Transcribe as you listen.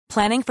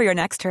Planning for your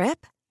next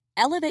trip?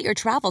 Elevate your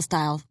travel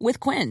style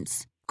with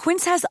Quince.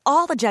 Quince has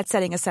all the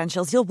jet-setting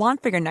essentials you'll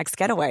want for your next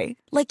getaway,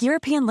 like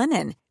European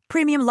linen,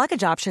 premium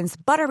luggage options,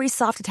 buttery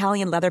soft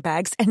Italian leather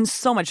bags, and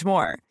so much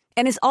more.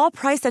 And is all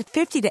priced at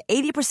 50 to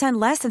 80%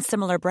 less than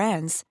similar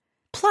brands.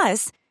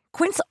 Plus,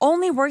 Quince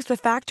only works with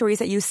factories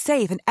that use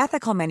safe and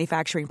ethical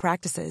manufacturing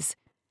practices.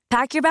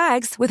 Pack your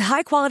bags with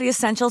high-quality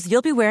essentials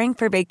you'll be wearing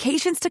for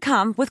vacations to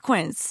come with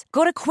Quince.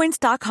 Go to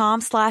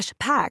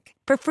quince.com/pack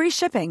for free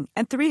shipping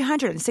and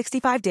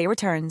 365-day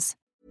returns.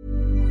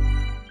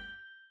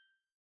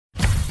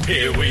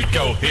 Here we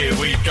go, here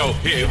we go,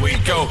 here we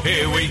go,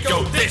 here we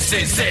go. This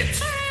is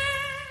it.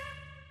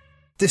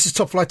 This is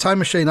Top Flight Time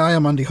Machine. I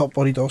am Andy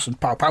Hotbody Dawson.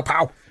 Pow, pow,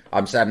 pow.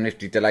 I'm Sam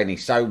Nifty Delaney.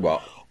 So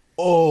what?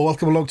 Oh,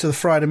 welcome along to the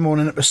Friday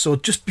morning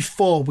episode. Just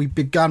before we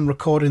began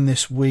recording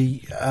this,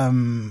 we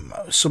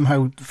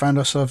somehow found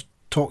ourselves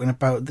talking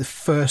about the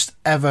first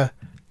ever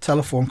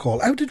telephone call.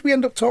 How did we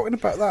end up talking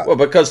about that? Well,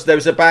 because there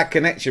was a bad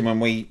connection when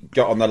we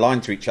got on the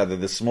line to each other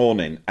this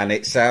morning, and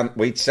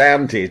we'd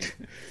sounded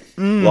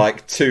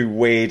like two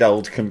weird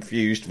old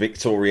confused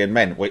Victorian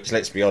men, which,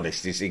 let's be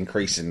honest, is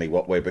increasingly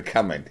what we're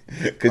becoming.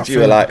 Because you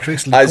were like,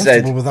 I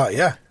said, with that,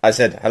 yeah. I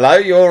said, hello,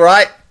 you all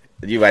right?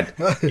 And you went,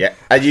 yeah.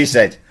 And you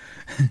said,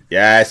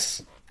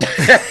 yes.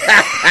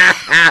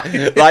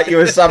 Like you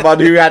were someone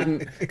who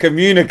hadn't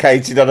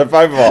communicated on a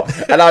phone before.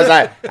 And I was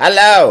like,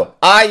 hello,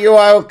 are you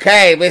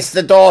okay,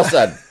 Mr.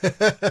 Dawson?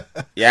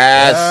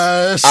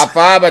 Yes.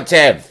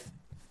 Affirmative.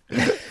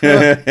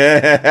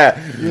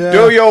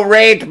 Do you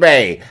read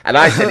me? And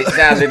I said it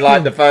sounded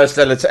like the first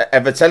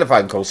ever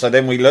telephone call. So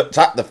then we looked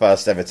up the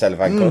first ever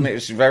telephone call, and it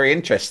was very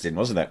interesting,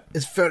 wasn't it?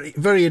 It's very,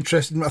 very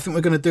interesting. I think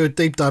we're going to do a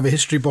deep dive, a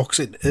history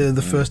box at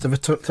the first ever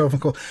telephone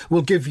call.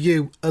 We'll give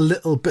you a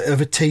little bit of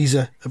a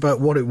teaser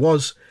about what it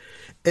was.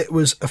 It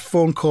was a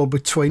phone call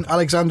between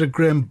Alexander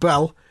Graham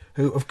Bell,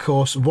 who, of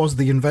course, was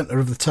the inventor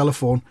of the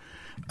telephone,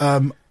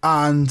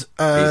 and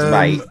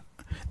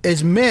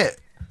his mate,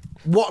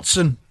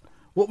 Watson.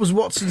 What was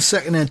Watson's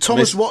second name?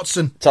 Thomas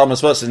Watson.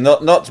 Thomas Watson,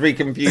 not to be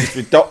confused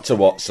with Dr.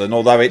 Watson,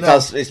 although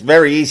it's a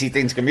very easy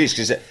thing to confuse,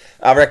 because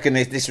I reckon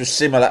this was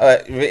similar.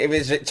 It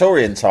was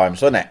Victorian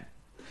times, wasn't it?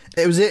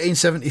 It was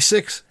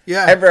 1876,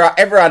 yeah.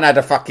 Everyone had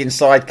a fucking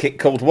sidekick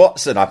called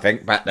Watson, I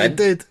think, back then. It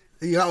did.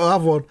 You had to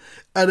have one.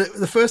 And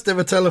the first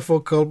ever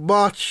telephone call,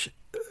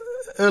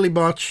 early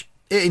March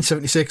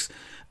 1876,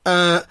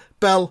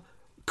 Bell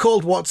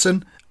called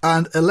Watson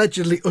and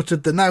allegedly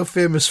uttered the now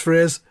famous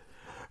phrase,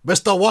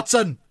 "Mr.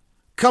 Watson,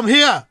 come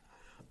here.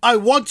 I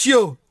want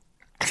you."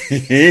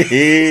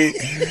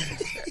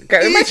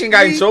 Imagine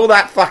going to all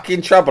that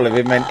fucking trouble of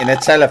inventing a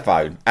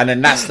telephone, and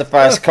then that's the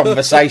first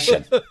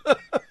conversation.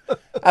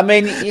 I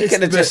mean, you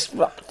could have just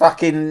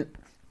fucking...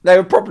 They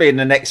were probably in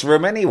the next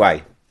room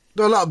anyway.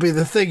 Well, that'll be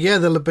the thing, yeah.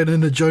 They'll have been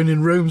in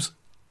adjoining rooms.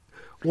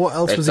 What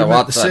else was he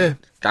meant to say?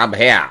 Come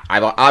here.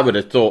 I would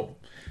have thought...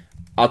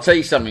 I'll tell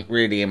you something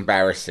really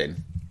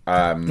embarrassing.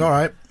 All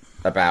right.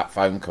 About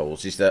phone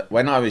calls is that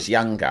when I was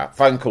younger,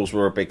 phone calls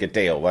were a bigger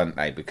deal, weren't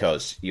they?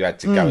 Because you had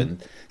to go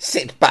and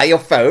sit by your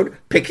phone,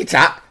 pick it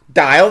up,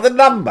 dial the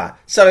number.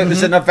 So it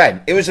was an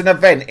event. It was an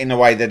event in a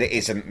way that it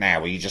isn't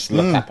now, where you just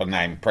look up a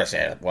name, press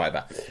it,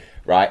 whatever.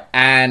 Right?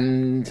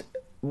 And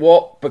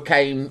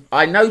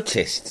I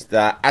noticed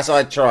that as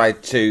I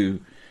tried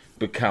to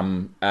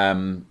become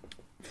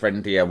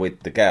friendlier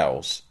with the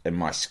girls in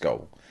my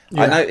school,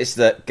 I noticed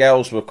that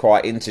girls were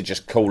quite into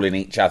just calling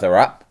each other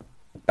up.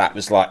 That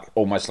was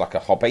almost like a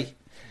hobby.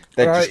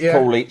 They'd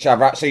call each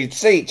other up. So you'd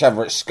see each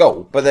other at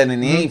school, but then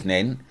in the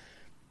evening,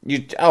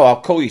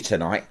 I'll call you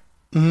tonight.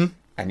 Mm-hmm.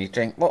 And you'd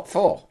think, what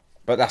for?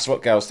 But that's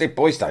what girls did.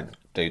 Boys don't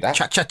do that.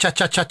 Chat.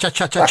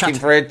 Fucking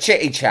for a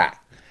chitty chat.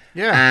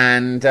 Yeah.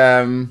 And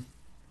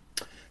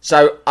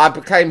so I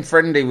became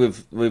friendly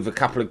with a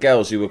couple of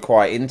girls who were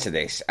quite into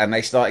this, and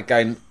they started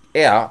going,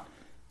 "Yeah,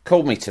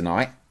 call me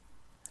tonight."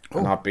 Oh.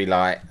 And I'd be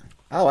like,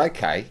 "Oh,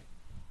 okay."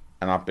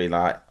 And I'd be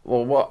like,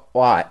 well, what?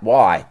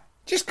 Why?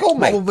 Just call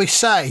me. What would we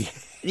say?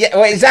 Yeah,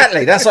 well,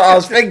 exactly. That's what I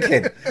was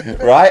thinking,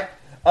 right?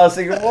 I was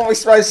thinking, what are we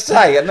supposed to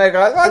say? And they go,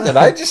 I don't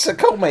know, just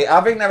call me. I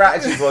think their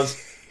attitude was,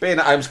 being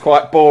at home's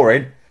quite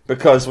boring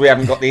because we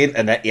haven't got the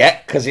internet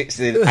yet, because it's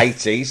the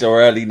 80s or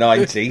early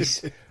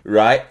 90s,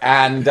 right?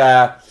 And,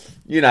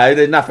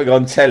 there's nothing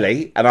on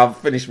telly, and I've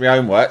finished my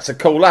homework, so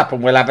call up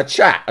and we'll have a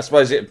chat. I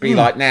suppose it'd be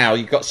like now,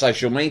 you've got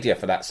social media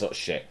for that sort of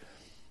shit.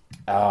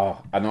 Oh,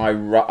 and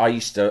I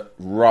used to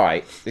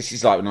write, this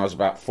is like when I was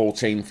about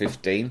 14,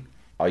 15,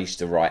 I used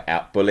to write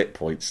out bullet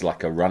points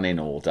like a running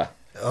order.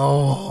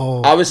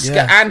 Oh, I was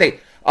scared. Andy,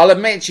 I'll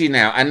admit to you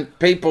now, and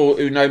people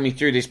who know me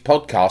through this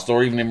podcast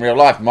or even in real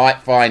life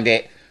might find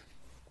it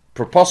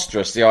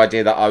preposterous, the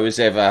idea that I was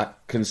ever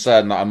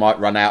concerned that I might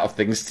run out of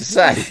things to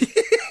say.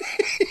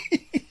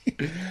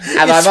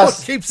 And it's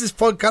what keeps this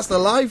podcast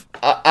alive.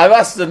 I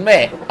must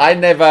admit, I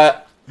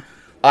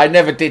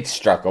never did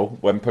struggle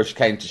when push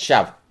came to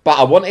shove. But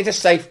I wanted a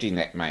safety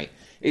net, mate.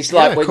 It's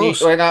like when I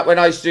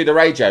used to do the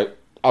radio,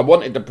 I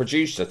wanted the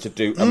producer to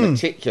do a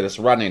meticulous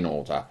running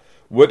order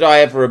Would I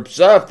ever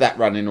observe that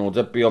running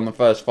order beyond the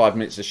first 5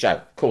 minutes of the show?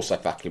 Of course I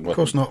fucking would. Of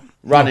course not.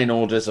 Running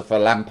orders are for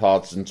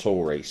Lampards and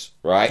Tories,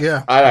 right?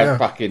 Yeah. I don't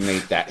fucking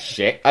need that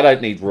shit. I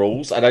don't need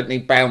rules. I don't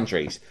need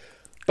boundaries.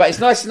 But it's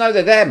nice to know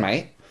they're there,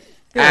 mate.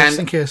 Yeah, And just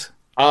in case.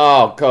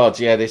 oh god,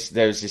 yeah.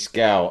 There was this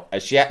girl.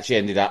 She actually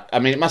ended up. I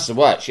mean, it must have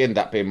worked. She ended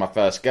up being my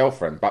first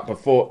girlfriend. But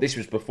this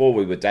was before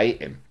we were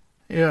dating.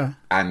 Yeah.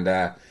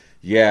 And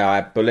yeah, I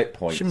had bullet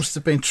points. She must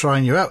have been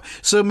trying you out.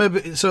 So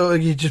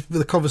you just,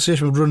 the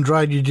conversation would run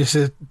dry and you just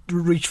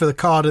reach for the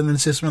card and then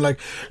say something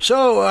like,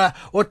 so,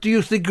 what do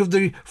you think of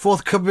the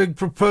forthcoming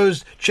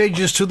proposed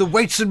changes to the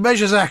Weights and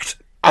Measures Act,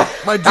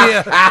 my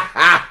dear?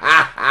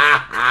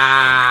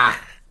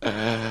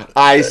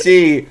 I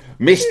see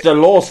Mr.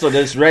 Lawson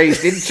has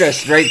raised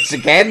interest rates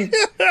again.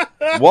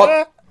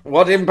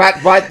 What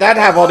impact might that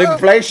have on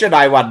inflation,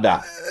 I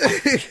wonder?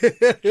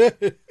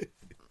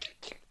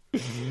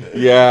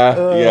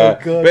 Yeah.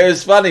 God. But it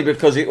was funny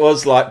because it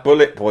was like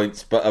bullet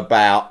points, but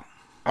about...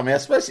 I mean, I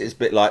suppose it's a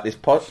bit like this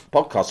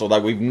podcast,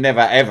 although we've never,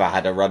 ever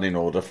had a running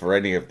order for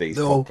any of these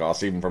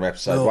podcasts, even from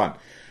episode 1.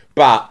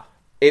 But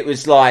it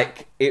was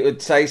like, it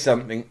would say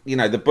something,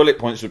 the bullet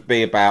points would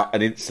be about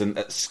an incident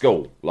at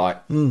school.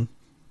 Like,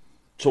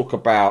 talk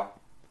about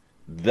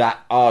that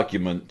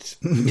argument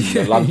in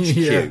the lunch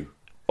queue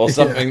or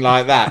something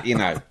like that,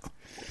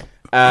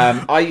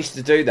 I used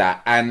to do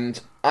that, and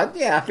I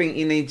think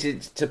you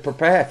needed to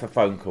prepare for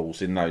phone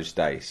calls in those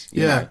days.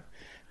 You know?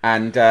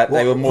 And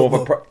they were more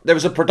of there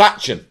was a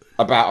production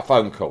about a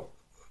phone call.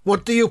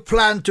 What do you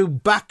plan to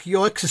back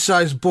your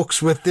exercise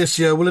books with this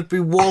year? Will it be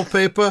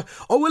wallpaper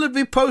or will it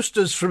be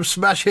posters from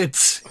Smash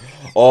Hits?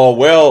 Or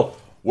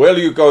will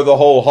you go the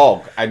whole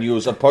hog and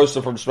use a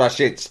poster from Smash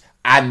Hits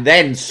and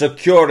then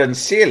secure and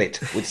seal it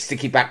with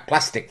sticky back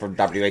plastic from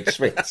W.H.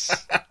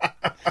 Smith's?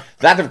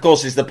 That, of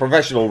course, is the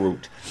professional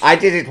route. I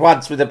did it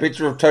once with a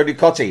picture of Tony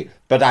Cotti,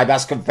 but I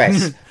must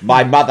confess,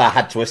 my mother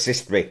had to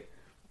assist me.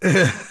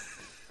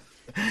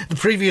 The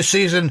previous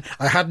season,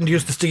 I hadn't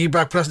used the sticky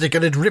back plastic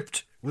and it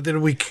ripped within a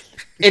week.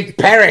 It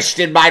perished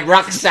in my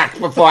rucksack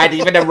before I'd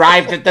even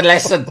arrived at the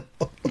lesson.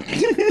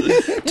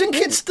 Do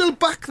kids still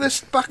back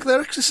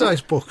their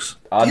exercise books?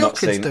 Do your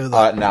kids do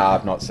that? No,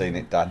 I've not seen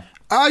it done.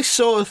 I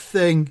saw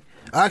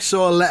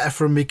a letter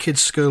from my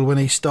kid's school when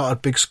he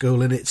started big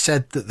school, and it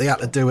said that they had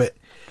to do it,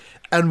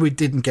 and we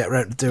didn't get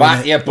round to doing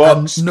Back it. your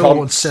books, and no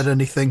one said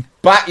anything.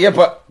 Back your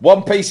book.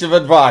 One piece of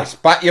advice: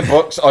 back your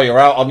books, or you're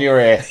out on your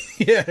ear.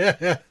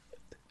 Yeah,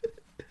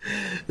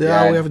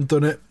 we haven't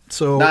done it.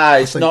 So no,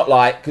 it's not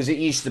like, because it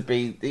used to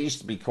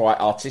be quite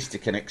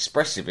artistic and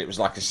expressive. It was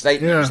like a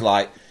statement. Yeah. It was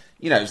like,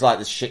 it was like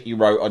the shit you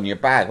wrote on your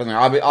bag. Wasn't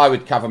it? I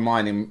would cover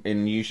mine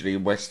in usually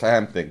West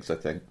Ham things. I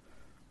think.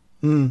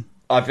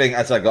 I think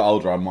as I got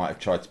older, I might have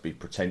tried to be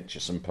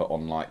pretentious and put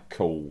on like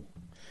cool.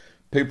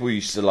 People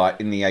used to like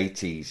in the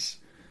 80s,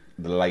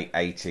 the late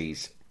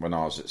 80s, when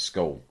I was at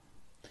school.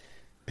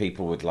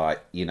 People would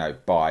like,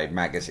 buy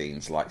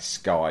magazines like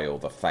Sky or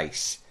The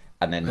Face,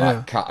 and then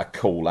like cut a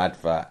cool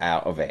advert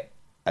out of it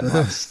and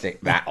like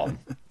stick that on.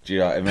 Do you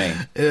know what I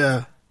mean?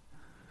 Yeah.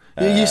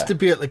 You used to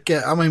be able to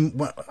get, I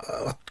can't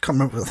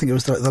remember, I think it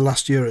was like the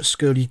last year at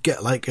school, you'd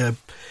get like,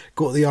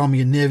 go to the Army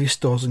and Navy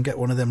stores and get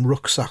one of them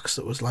rucksacks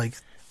that was like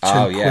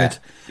 £2.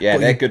 Yeah,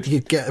 but they're good.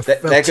 You'd get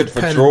They're good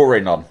for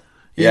drawing on.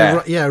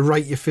 Yeah,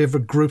 write your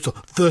favourite groups.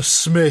 The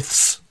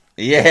Smiths.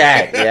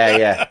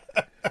 Yeah.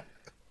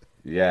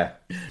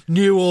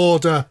 New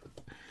Order.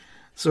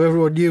 So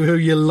everyone knew who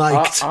you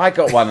liked. I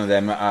got one of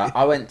them.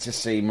 I went to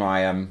see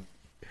my...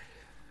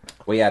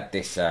 we had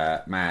this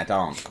mad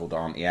aunt called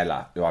Auntie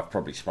Ella, who I've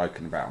probably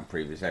spoken about on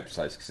previous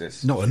episodes.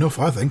 Cause Not enough,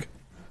 I think.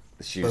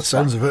 That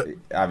sounds of it.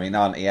 I mean,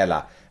 Auntie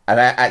Ella. And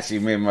actually,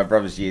 me and my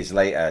brothers years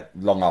later,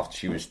 long after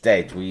she was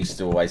dead, we used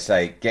to always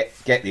say,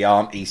 get the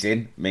aunties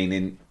in,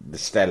 meaning the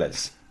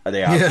Stellas, or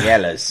the Auntie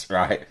Ellas,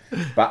 right?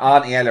 But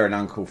Auntie Ella and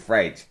Uncle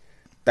Fred,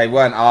 they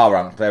weren't our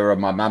uncle, they were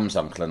my mum's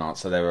uncle and aunt,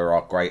 so they were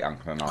our great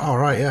uncle and aunt. Oh,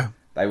 right, yeah.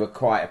 They were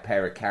quite a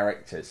pair of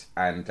characters,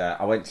 and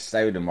I went to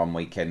stay with them one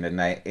weekend,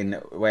 and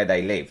where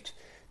they lived,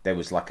 there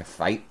was like a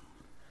fete,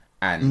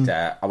 and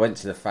I went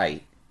to the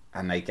fete,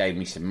 and they gave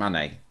me some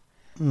money,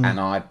 and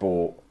I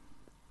bought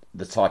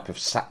the type of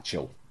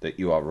satchel that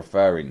you are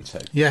referring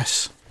to.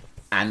 Yes.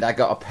 And I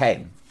got a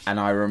pen, and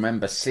I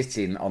remember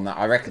sitting on that.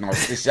 I reckon I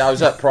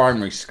was at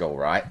primary school,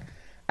 right?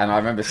 And I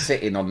remember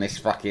sitting on this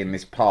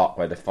park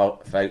where the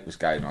fete was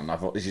going on. And I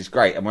thought, this is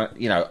great. And when,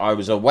 I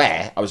was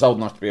old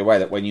enough to be aware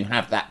that when you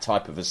have that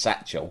type of a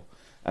satchel,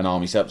 an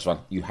army surplus one,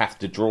 you have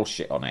to draw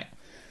shit on it.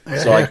 Yeah,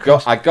 so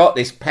I got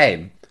this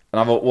pen, and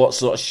I thought, what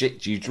sort of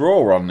shit do you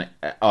draw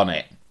on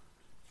it?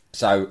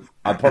 So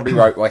I probably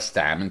wrote West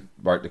Ham and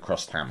wrote the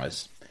crossed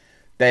hammers.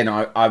 Then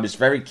I was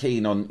very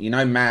keen on,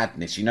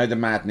 Madness. The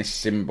Madness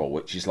symbol,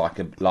 which is like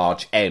a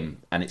large M,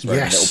 and it's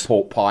wearing a little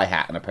pork pie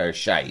hat and a pair of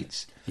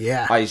shades.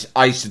 Yeah. I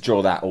used to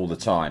draw that all the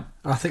time.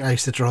 I think I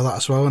used to draw that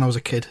as well when I was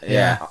a kid.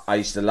 Yeah. I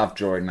used to love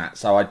drawing that.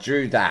 So I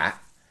drew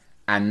that,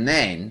 and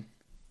then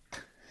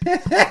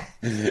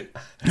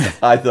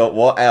I thought,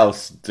 what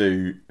else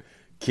do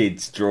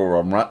kids draw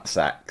on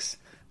rucksacks?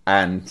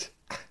 And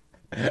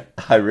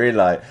I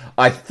realise.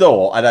 I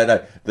thought, I don't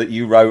know, that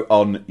you wrote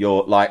on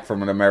your, like,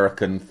 from an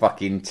American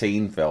fucking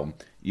teen film,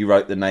 you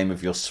wrote the name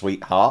of your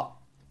sweetheart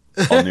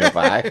on your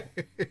bag.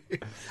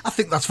 I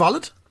think that's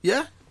valid.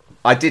 Yeah.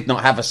 I did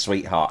not have a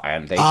sweetheart,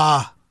 Andy.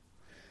 Ah.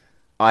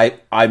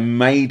 I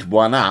made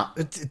one up.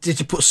 Did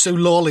you put Sue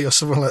Lawley or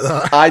something like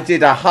that? I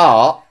did a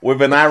heart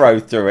with an arrow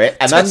through it,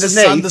 and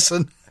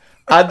Sanderson.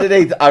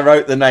 underneath I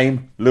wrote the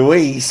name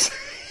Louise.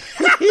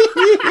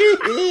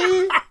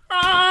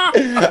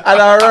 And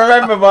I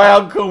remember my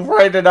Uncle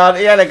Fred and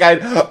Auntie Ella going,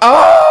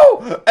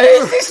 "Oh,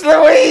 is this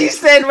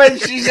Louise then when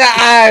she's at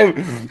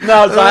home?" And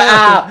I was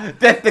like,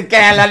 that's the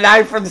girl I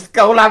know from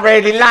school. I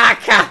really like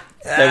her.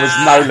 There was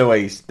no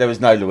Louise. There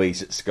was no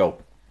Louise at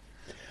school.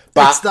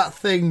 But It's that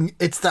thing.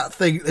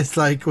 It's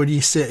like when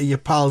you say to your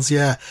pals,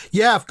 yeah,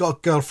 I've got a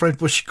girlfriend,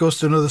 but she goes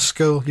to another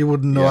school. You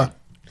wouldn't know her.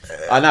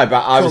 I know,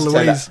 but I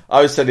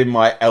was telling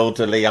my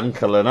elderly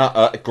uncle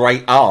and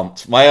great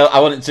aunt. I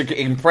wanted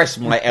to impress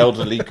my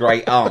elderly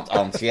great aunt,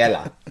 Auntie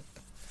Ella.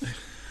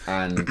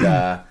 And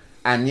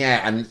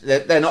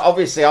then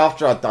obviously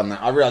after I'd done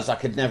that, I realised I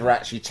could never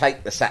actually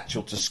take the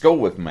satchel to school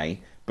with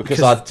me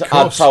because I'd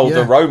told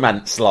a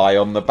romance lie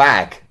on the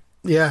bag.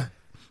 Yeah.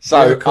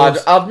 So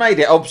I'd made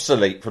it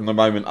obsolete from the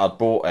moment I'd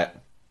bought it.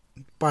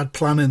 Bad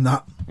planning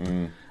that.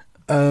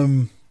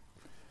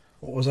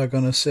 What was I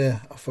going to say?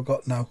 I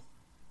forgot now.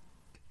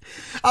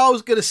 I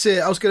was going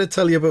to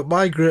tell you about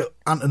my great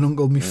aunt and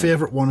uncle, my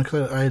favourite one.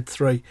 I had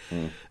three.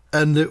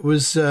 And it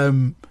was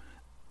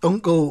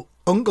Uncle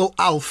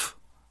Alf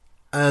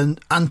and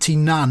Auntie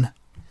Nan.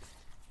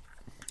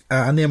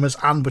 Her name was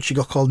Anne, but she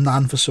got called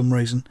Nan for some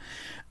reason.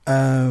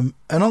 And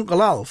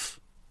Uncle Alf,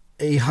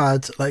 he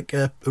had like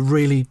a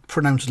really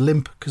pronounced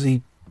limp because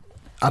he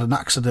had an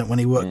accident when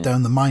he worked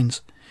down the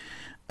mines.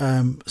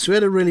 So he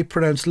had a really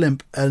pronounced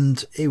limp,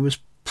 and he was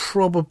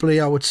probably,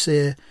 I would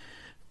say,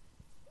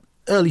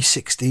 early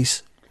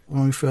 60s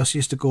when we first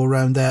used to go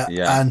around there.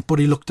 Yeah. But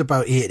he looked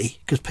about 80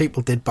 because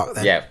people did back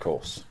then. Yeah, of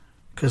course.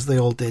 Because they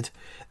all did.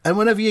 And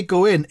whenever you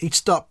go in, he'd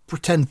start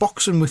pretend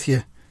boxing with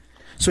you.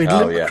 So he'd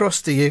limp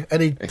across to you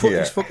and he'd put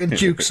his fucking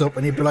dukes up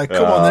and he'd be like,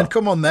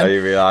 come on then.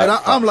 You'd be like, and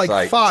I'm like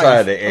sake, 5.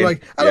 turn it in. I'm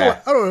like, I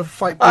don't want to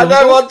fight. I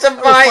don't want to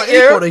fight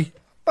you. Anybody.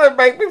 Don't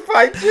make me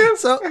fight you.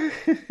 So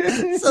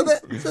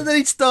then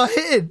he'd start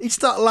hitting. He'd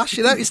start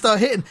lashing out. He'd start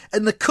hitting.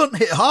 And the cunt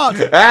hit hard.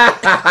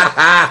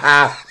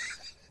 I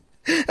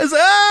was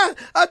like,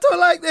 I don't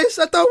like this.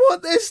 I don't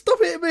want this. Stop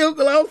hitting me,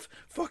 Uncle Alf.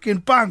 Fucking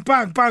bang,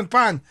 bang, bang,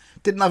 bang.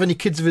 Didn't have any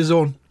kids of his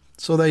own.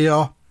 So there you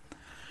are.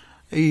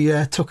 He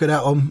took it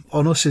out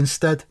on us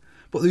instead.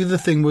 But the other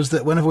thing was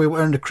that whenever we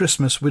were into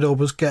Christmas, we'd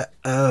always get,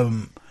 me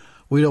and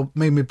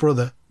my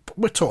brother,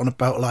 we're talking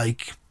about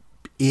like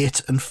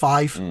 8 and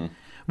 5.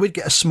 We'd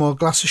get a small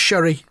glass of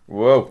sherry.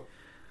 Whoa.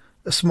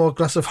 A small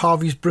glass of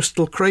Harvey's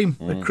Bristol cream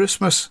at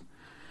Christmas.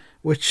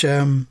 Which,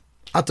 I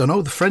don't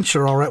know, the French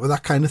are all right with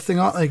that kind of thing,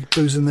 aren't they?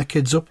 Boozing their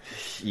kids up.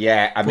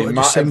 Yeah, I mean,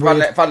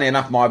 funnily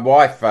enough, my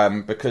wife,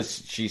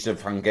 because she's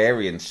of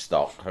Hungarian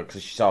stock,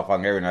 because she's half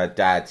Hungarian, her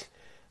dad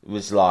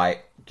was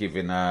like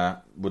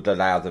would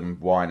allow them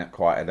wine at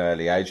quite an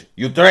early age.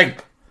 You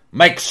drink,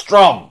 make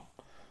strong,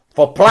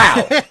 for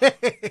plough.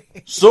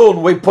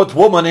 Soon we put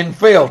woman in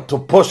field to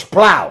push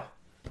plough.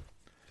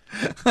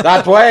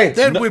 That way.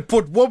 Then we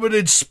put woman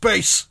in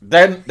space.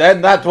 Then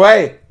that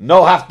way,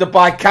 no have to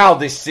buy cow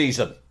this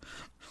season.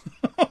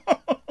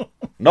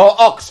 No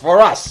ox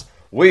for us.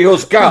 We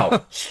use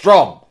cow.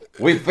 Strong.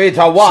 We feed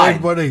her wine.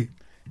 Save money.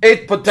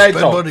 Eat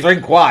potato.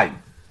 Drink wine.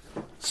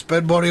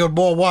 Spend money on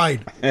more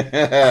wine.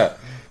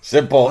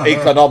 Simple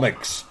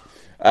economics.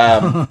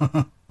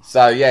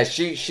 So yeah,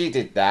 she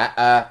did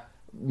that.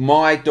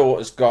 My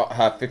daughter's got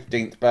her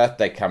 15th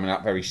birthday coming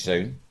up very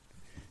soon.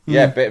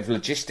 Yeah, a bit of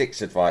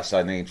logistics advice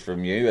I need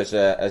from you as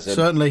a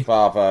Certainly.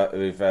 father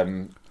with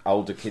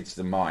older kids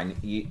than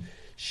mine.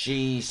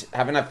 She's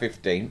having her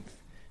 15th.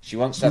 She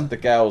wants to have the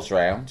girls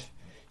round.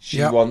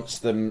 She wants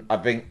them. I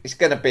think it's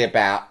going to be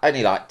about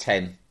only like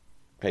 10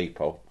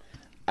 people.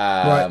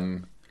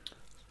 Right.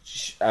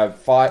 I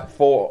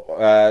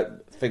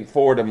think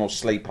 4 of them will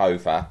sleep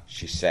over,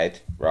 she said,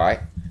 right?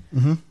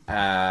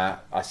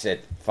 I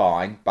said,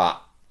 fine,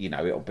 but,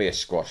 it'll be a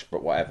squash,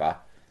 but whatever.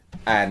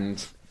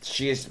 And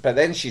she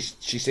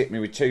hit me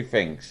with 2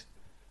 things.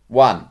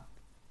 One,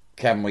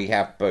 can we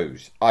have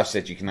booze? I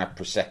said, you can have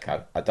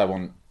Prosecco. I don't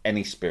want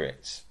any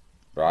spirits,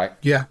 right?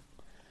 Yeah.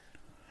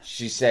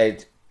 She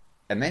said,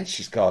 and then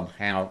she's gone,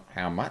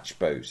 how much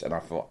booze? And I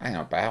thought, hang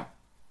on, about.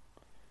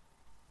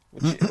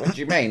 What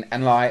do you mean?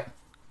 And like,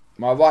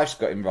 my wife's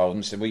got involved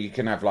and said, well, you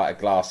can have like a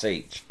glass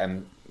each.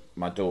 And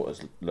my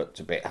daughter's looked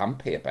a bit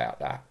humpy about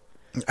that.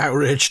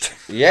 Outraged.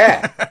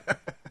 Yeah.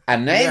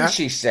 And then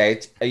she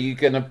said, are you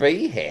going to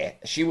be here?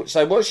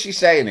 So what she's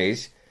saying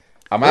is,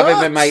 I'm having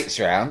my mates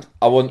round.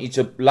 I want you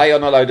to lay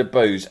on a load of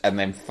booze and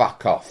then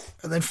fuck off.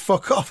 And then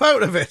fuck off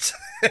out of it.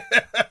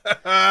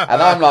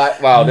 And I'm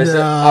like, well,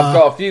 I've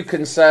got a few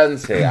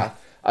concerns here.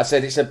 I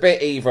said, it's a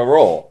bit either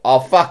or. I'll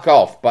fuck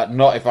off, but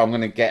not if I'm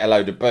going to get a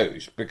load of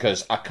booze,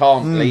 because I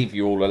can't leave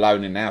you all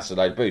alone in the house with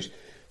a load of booze.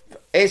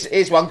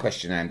 Here's one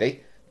question,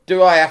 Andy.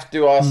 Do I have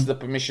to ask the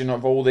permission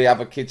of all the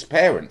other kids'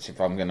 parents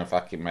if I'm going to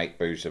fucking make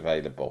booze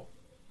available?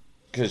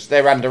 Because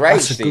they're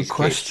underage, That's a good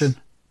question.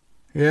 Kids.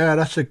 Yeah,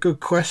 that's a good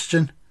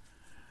question.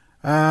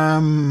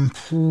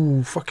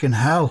 Fucking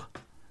hell.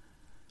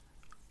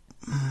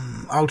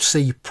 I would say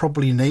you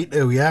probably need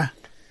to, yeah.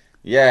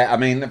 Yeah, I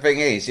mean, the thing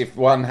is, if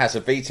one has a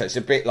veto, it's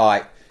a bit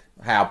like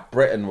how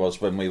Britain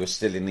was when we were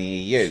still in the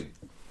EU.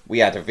 We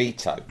had a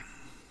veto.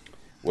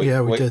 We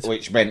did.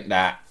 Which meant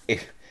that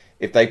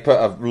if they put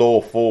a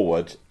law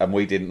forward and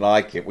we didn't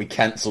like it, we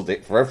cancelled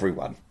it for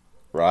everyone,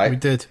 right? We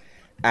did.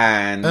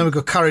 And then we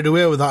got carried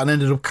away with that and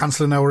ended up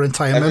cancelling our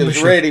entire membership. It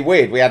was really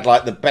weird. We had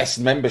like the best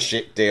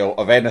membership deal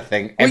of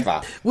anything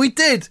ever. We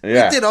did.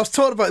 Yeah. We did. I was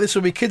talking about this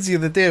with my kids the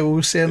other day. We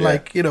were saying,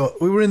 like, you know,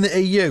 we were in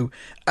the EU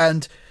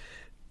and,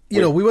 you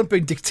know, we weren't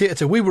being dictated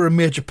to. We were a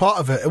major part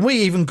of it. And we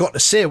even got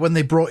to say when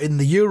they brought in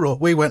the euro,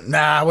 we went,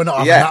 nah, we're not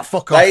having that,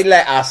 fuck off. They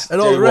let us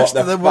and all the rest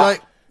of them were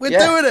like, we're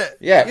doing it.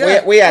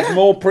 Yeah. We had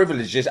more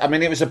privileges. I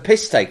mean, it was a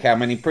piss take how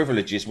many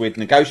privileges we'd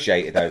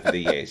negotiated over the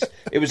years.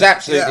 It was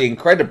absolutely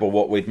incredible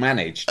what we'd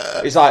managed.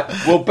 It's like,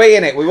 we'll be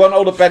in it. We want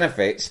all the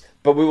benefits,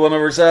 but we want to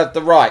reserve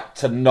the right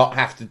to not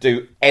have to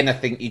do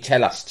anything you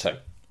tell us to,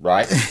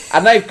 right?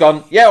 And they've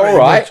gone, yeah, all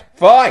right,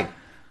 fine.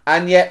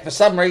 And yet, for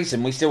some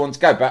reason, we still want to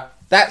go. But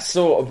that's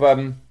sort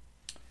of,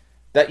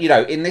 that, you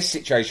know, in this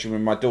situation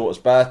with my daughter's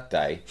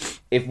birthday,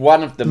 if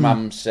one of the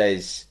mums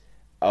says...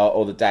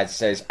 or the dad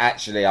says,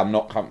 actually, I'm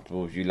not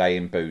comfortable with you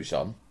laying booze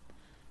on.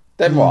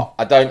 Then what?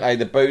 I don't lay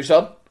the booze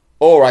on?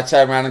 Or I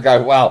turn around and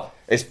go, well,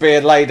 it's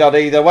being laid on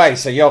either way,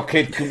 so your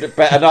kid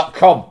better not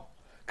come.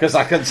 Because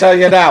I can tell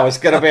you now, it's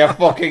going to be a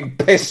fucking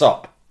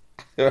piss-up.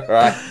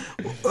 Right?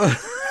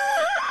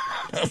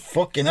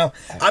 Fucking hell.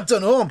 I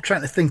don't know, I'm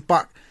trying to think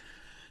back.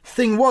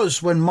 Thing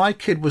was, when my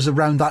kid was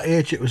around that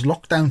age, it was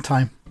lockdown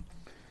time.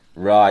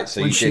 Right,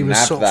 so you didn't have that. When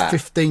she was sort of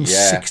 15,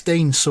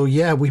 16, so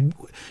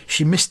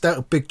she missed out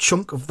a big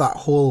chunk of that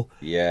whole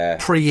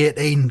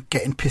pre-18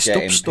 getting pissed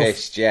up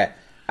stuff.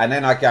 And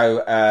then I go,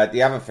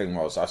 the other thing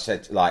was, I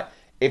said, like,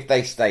 if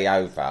they stay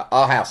over,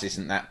 our house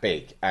isn't that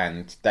big,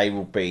 and they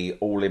will be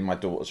all in my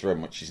daughter's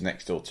room, which is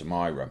next door to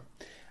my room.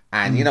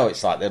 And, you know,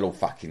 it's like they'll all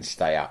fucking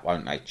stay up,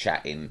 won't they,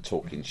 chatting,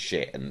 talking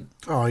shit, and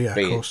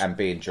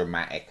being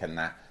dramatic and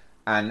that.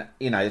 And,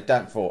 you know,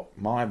 don't thought,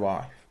 my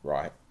wife,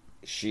 right,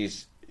 she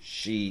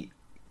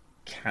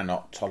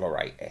cannot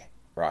tolerate it,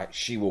 right?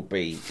 She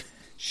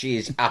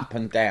is up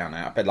and down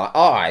out of bed.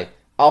 Like,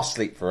 I'll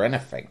sleep for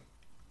anything.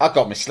 I've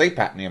got my sleep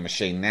apnea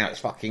machine now. It's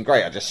fucking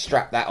great. I just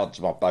strap that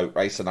onto my boat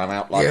race and I'm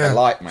out like a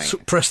light, mate. So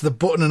press the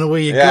button and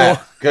away you go.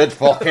 Good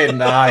fucking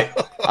night.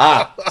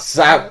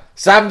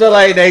 Sam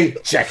Delaney,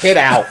 check it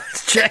out.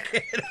 Check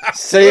it out.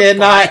 See you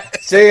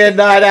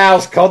night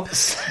owls,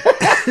 cunts.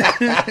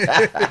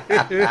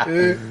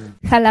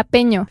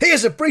 Jalapeño.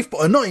 Here's a brief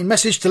but annoying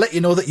message to let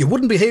you know that you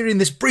wouldn't be hearing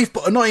this brief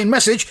but annoying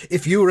message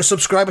if you were a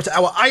subscriber to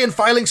our Iron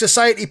Filing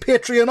Society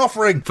Patreon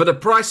offering. For the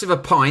price of a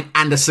pint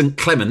and a St.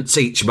 Clement's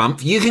each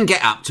month, you can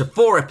get up to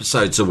 4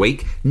 episodes a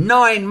week,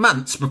 9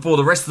 months before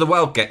the rest of the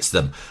world gets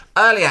them.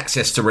 Early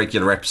access to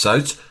regular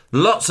episodes,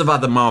 lots of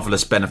other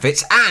marvellous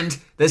benefits, and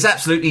there's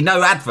absolutely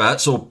no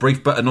adverts or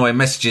brief but annoying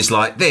messages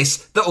like this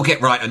that will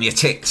get right on your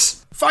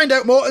ticks. Find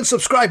out more and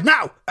subscribe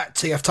now at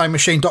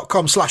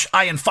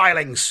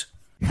tftimemachine.com/ironfilings.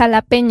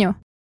 Jalapeño.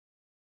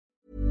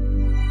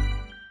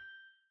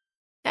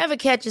 Ever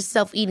catch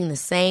yourself eating the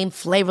same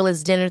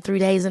flavorless dinner 3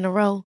 days in a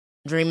row?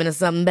 Dreaming of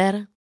something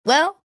better?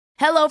 Well,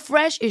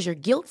 HelloFresh is your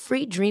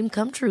guilt-free dream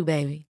come true,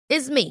 baby.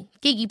 It's me,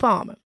 Keke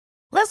Palmer.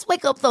 Let's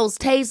wake up those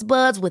taste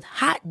buds with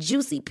hot,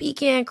 juicy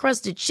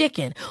pecan-crusted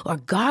chicken or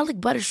garlic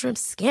butter shrimp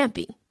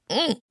scampi.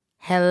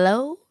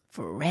 Hello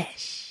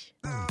Fresh.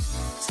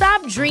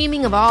 Stop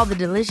dreaming of all the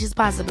delicious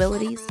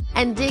possibilities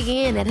and dig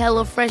in at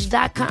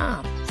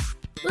HelloFresh.com.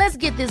 Let's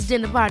get this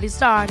dinner party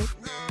started.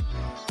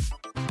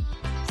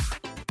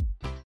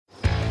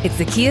 It's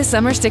the Kia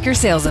Summer Sticker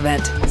Sales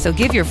Event, so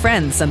give your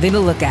friends something to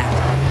look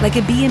at. Like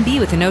a B&B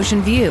with an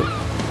ocean view,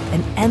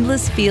 an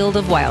endless field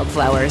of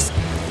wildflowers,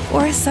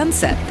 or a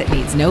sunset that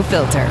needs no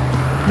filter.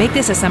 Make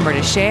this a summer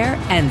to share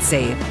and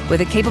save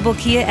with a capable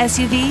Kia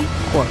SUV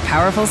or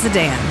powerful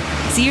sedan.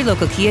 See your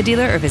local Kia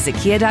dealer or visit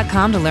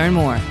kia.com to learn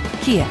more.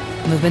 Kia,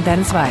 movement that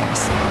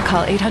inspires.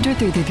 Call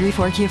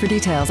 800-333-4KIA for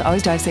details.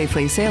 Always drive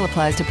safely. Sale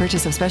applies to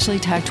purchase of specially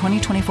tagged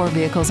 2024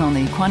 vehicles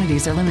only.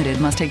 Quantities are limited.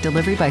 Must take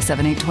delivery by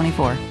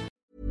 7/8/24.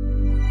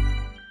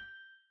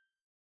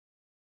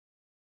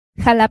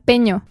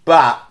 Jalapeño.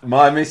 But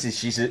my missus,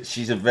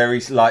 she's a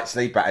very light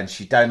sleeper, and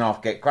she don't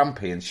half get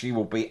grumpy, and she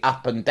will be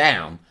up and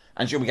down,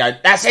 and she'll be going,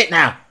 "That's it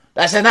now.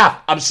 That's enough.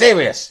 I'm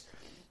serious."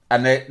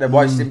 And the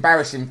most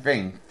embarrassing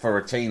thing for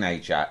a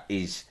teenager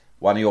is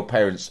one of your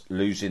parents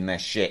losing their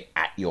shit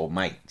at your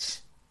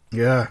mates.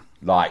 Yeah.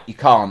 Like, you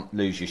can't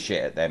lose your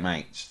shit at their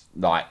mates,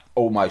 like,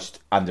 almost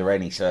under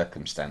any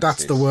circumstances.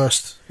 That's the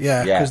worst.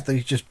 Yeah, because they're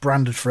just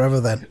branded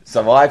forever then.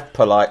 So I've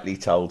politely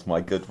told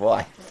my good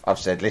wife, I've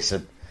said,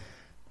 listen,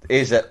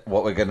 here's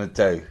what we're going to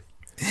do.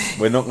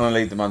 We're not going to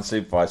leave them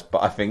unsupervised,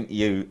 but I think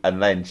you and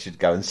Len should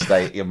go and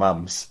stay at your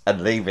mum's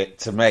and leave it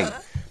to me.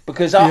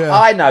 Because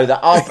I know that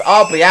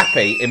I'll be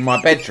happy in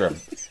my bedroom.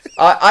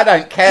 I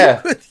don't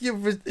care.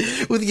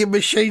 with your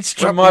machine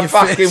strap with my your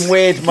fucking face.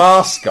 weird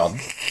mask on.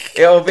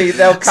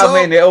 They'll come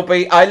in,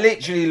 I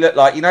literally look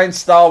like, you know in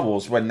Star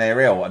Wars when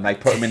they're ill and they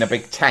put them in a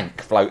big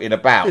tank floating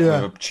about with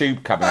a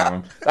tube coming out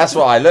of them. That's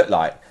what I look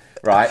like.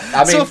 Right,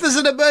 I mean, so if there's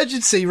an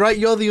emergency, right,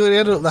 you're the only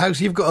adult in the house,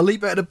 you've got to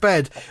leap out of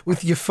bed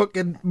with your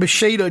fucking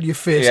machine on your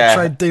face and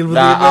try and deal with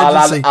the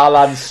emergency. I'll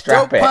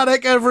unstrap Don't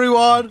panic,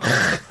 everyone.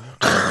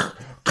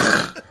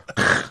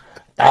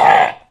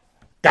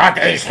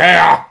 Daddy's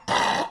here.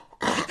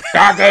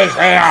 Daddy's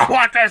here.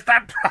 What is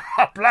the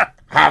problem?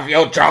 Have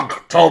you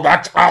drunk too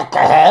much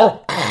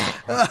alcohol?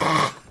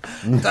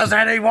 Does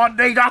anyone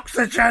need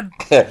oxygen?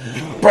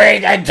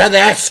 Breathe into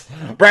this.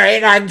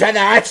 Breathe into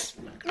this.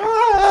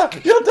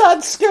 Your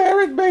dad's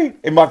scaring me.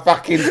 In my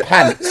fucking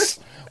pants.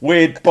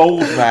 Weird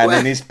bald man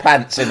in his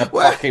pants in a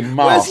fucking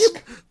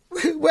mask.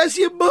 Where's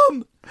your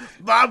mum?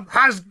 Mum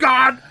has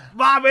gone.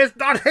 Mum is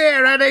not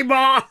here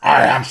anymore.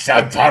 I have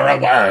sent her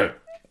away.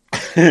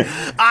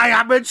 I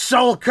am in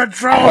sole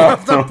control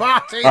of the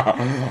party.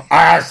 I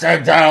have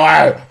sent her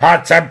away.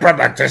 Her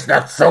temperament is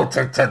not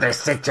suited to this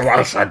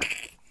situation.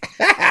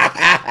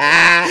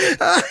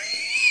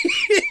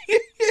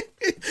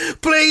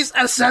 Please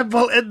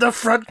assemble in the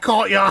front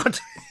courtyard.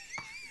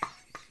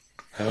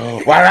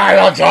 Where I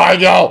will join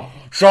you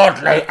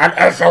shortly and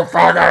issue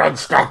further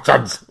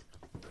instructions.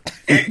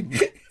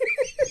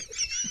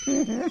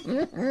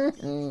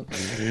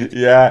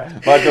 Yeah,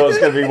 my daughter's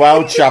going to be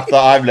well chuffed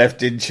that I'm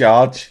left in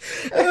charge.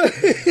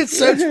 It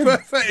sounds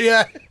perfect,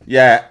 yeah.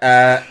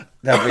 Yeah,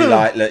 they'll be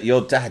like, look,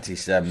 your dad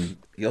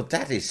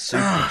is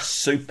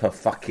super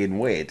fucking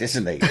weird,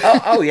 isn't he?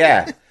 Oh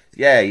yeah.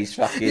 Yeah, he's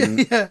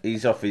fucking,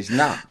 he's off his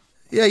nut.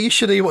 Yeah, you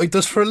should hear what he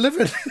does for a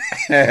living.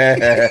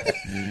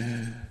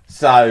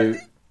 So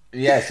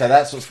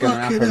that's what's going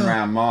to happen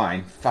around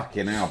mine.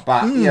 Fucking hell.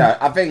 But,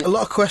 I think... A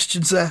lot of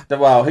questions there.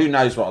 Well, who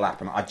knows what will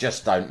happen? I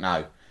just don't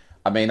know.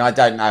 I mean, I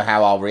don't know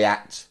how I'll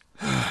react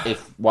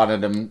if one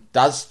of them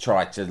does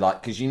try to,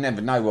 like... Because you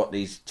never know what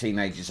these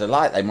teenagers are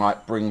like. They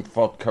might bring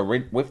vodka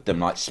with them,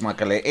 like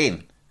smuggle it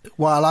in.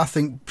 Well, I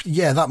think,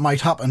 that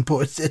might happen.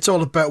 But it's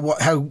all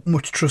about how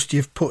much trust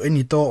you've put in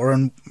your daughter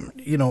and,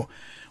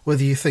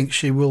 whether you think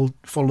she will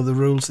follow the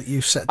rules that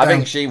you've set down. I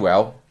think she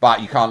will,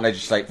 but you can't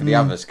legislate for the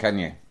others, can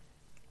you?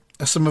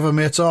 Are some of her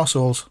mates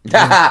arseholes?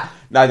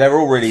 No, they're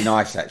all really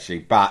nice, actually,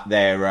 but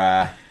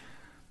they're...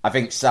 I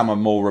think some are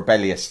more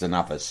rebellious than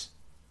others.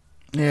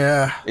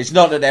 Yeah. It's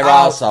not that they're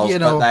arseholes,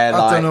 but they're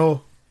like...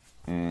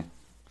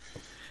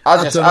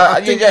 I don't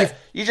know.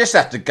 You just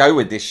have to go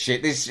with this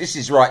shit. This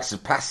is rites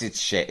of passage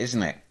shit,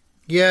 isn't it?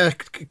 Yeah,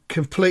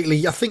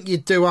 completely. I think you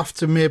do have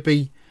to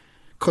maybe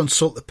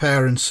consult the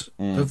parents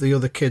of the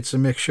other kids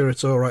and make sure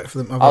it's all right for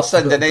them. I'll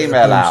send an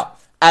email out.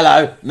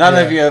 Hello, none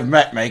of you have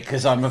met me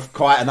because I'm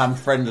quite an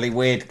unfriendly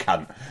weird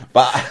cunt.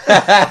 But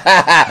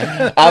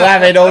I'm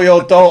having all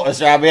your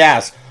daughters around my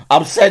house.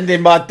 I'm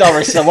sending my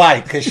Doris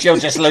away because she'll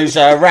just lose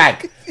her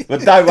rag.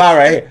 But don't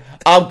worry,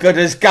 I'm good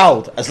as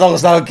gold as long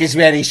as no one gives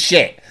me any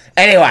shit.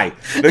 Anyway,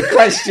 the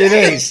question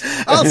is...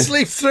 I'll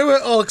sleep through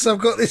it all because I've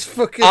got this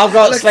fucking... I've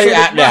got sleep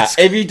apnea.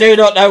 If you do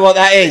not know what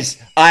that is,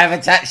 I have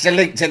attached a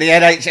link to the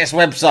NHS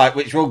website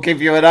which will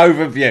give you an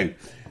overview.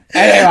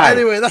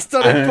 Anyway, that's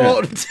not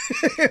important.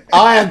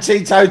 I am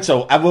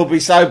teetotal and will be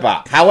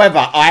sober.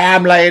 However, I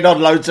am laying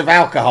on loads of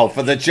alcohol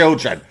for the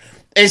children.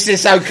 Is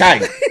this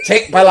okay?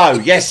 Tick below,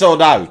 yes or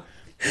no.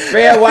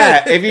 Be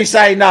aware, if you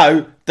say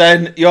no,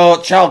 then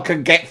your child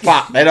can get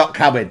fucked. They're not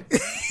coming.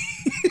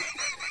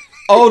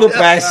 All the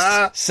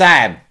best,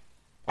 Sam.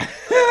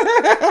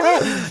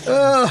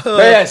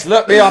 Yes,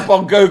 look me up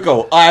on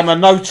Google. I am a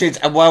noted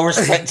and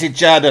well-respected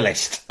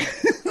journalist.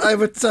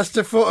 I've attached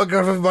a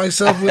photograph of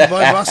myself with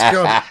my mask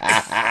on.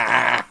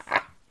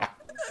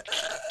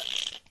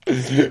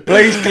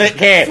 Please click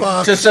here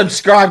to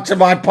subscribe to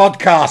my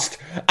podcast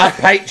at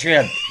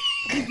Patreon.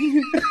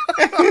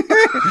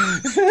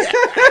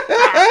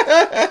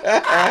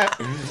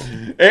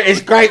 It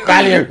is great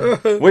value.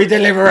 We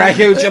deliver a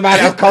huge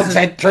amount of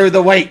content through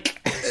the week.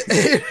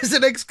 Here's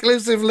an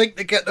exclusive link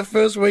to get the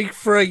first week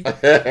free.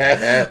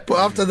 But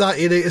after that,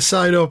 you need to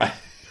sign up.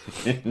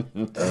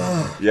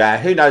 Yeah,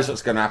 who knows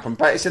what's going to happen?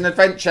 But it's an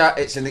adventure.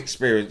 It's an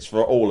experience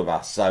for all of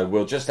us. So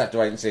we'll just have to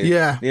wait and see.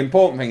 Yeah. The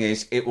important thing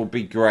is it will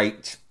be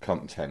great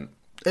content.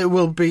 It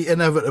will be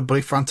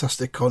inevitably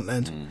fantastic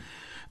content.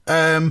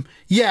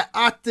 Yeah,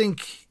 I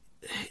think.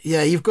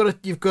 Yeah, you've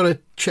got to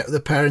check with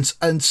the parents,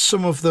 and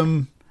some of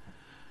them,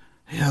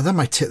 they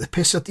might take the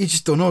piss. You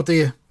just don't know, do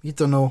you? You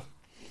don't know.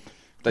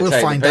 We'll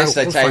find out.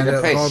 They take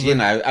the piss. You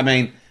know, I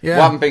mean,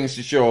 one thing's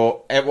for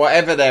sure: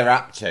 whatever they're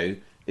up to,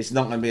 it's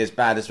not going to be as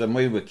bad as when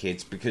we were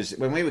kids, because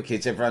when we were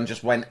kids, everyone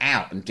just went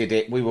out and did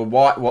it. We were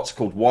what's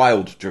called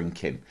wild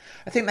drinking.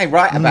 I think they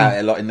write about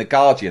it a lot in The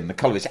Guardian, the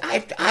columnist.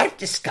 I've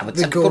discovered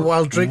something called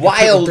wild drinking.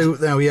 Wild, do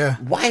it now, yeah.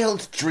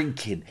 Wild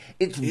drinking.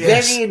 It's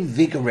very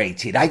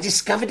invigorating. I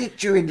discovered it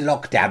during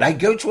lockdown. I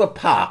go to a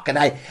park and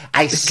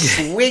I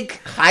swig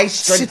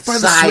high-strength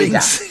cider.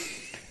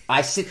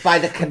 I sit by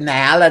the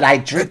canal and I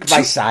drink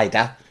my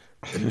cider.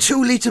 A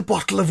 2-litre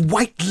bottle of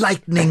White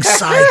Lightning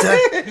cider.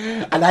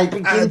 And I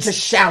begin to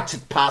shout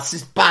at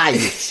passers-by, you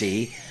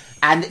see.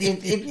 And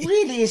it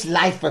really is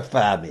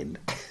life-affirming.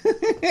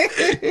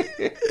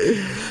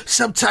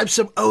 Sometimes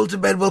some older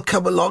men will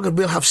come along and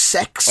we'll have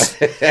sex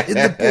in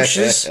the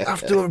bushes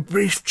after a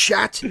brief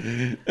chat.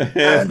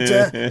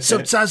 And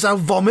sometimes I'll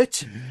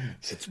vomit.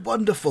 It's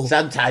wonderful.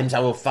 Sometimes I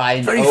will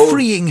find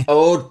freeing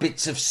old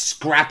bits of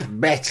scrap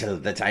metal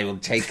that I will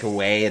take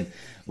away. And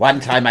one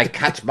time I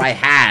cut my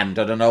hand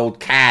on an old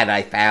can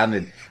I found,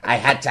 and I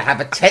had to have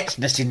a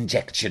tetanus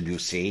injection, you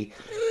see,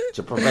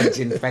 to prevent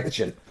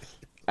infection.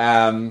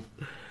 So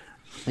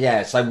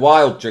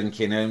wild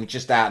drinking and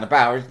just out and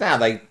about. Now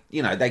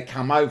they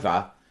come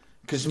over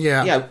because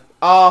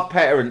our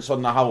parents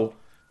on the whole,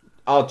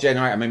 our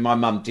generation. I mean, my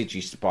mum did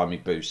used to buy me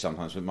booze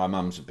sometimes, but my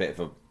mum's a bit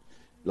of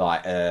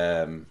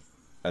an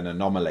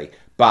anomaly.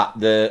 But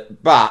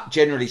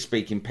generally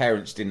speaking,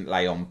 parents didn't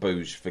lay on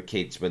booze for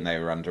kids when they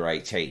were under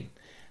 18.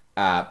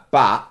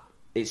 But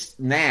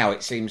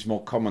it seems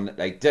more common that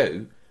they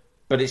do.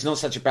 But it's not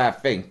such a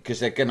bad thing because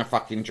they're going to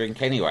fucking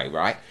drink anyway,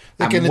 right?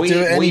 And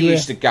we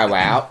used to go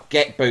out,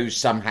 get booze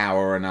somehow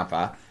or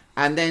another,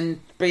 and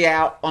then be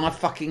out on a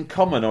fucking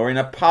common or in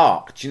a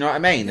park. Do you know what I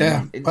mean?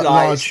 Yeah,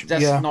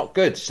 that's not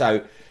good.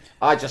 So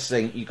I just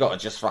think you got to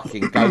just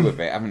fucking go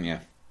with it, haven't you?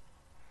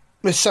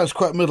 It sounds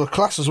quite middle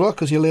class as well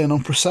because you're laying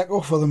on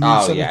Prosecco for them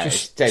instead of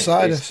just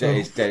cider.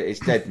 It's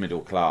dead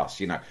middle class,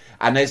 you know.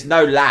 And there's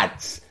no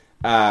lads.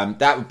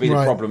 That would be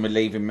the problem with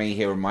leaving me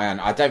here on my own.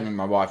 I don't think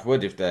my wife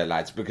would if they're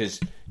lads, because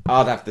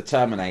I'd have the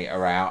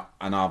Terminator out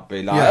and I'd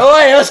be like,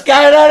 "Oi, what's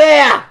going on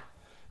here?"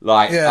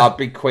 I'd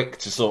be quick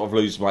to sort of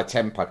lose my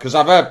temper, because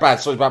I've heard bad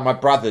stories about my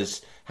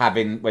brothers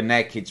when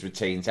their kids were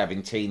teens,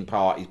 having teen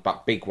parties,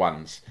 but big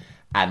ones,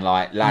 and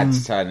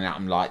lads turning up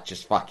and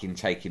just fucking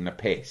taking the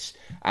piss,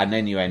 and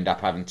then you end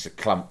up having to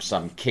clump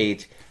some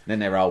kid. Then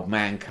their old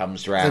man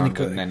comes round,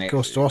 and then it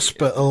goes to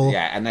hospital.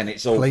 Yeah, and then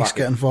it's all police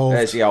get involved.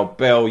 There's the old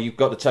bill. You've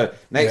got the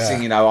next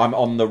thing you know, I'm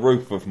on the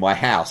roof of my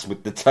house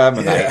with the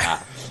Terminator,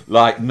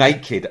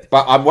 naked,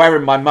 but I'm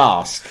wearing my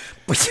mask.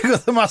 But you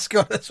got the mask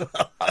on as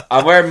well.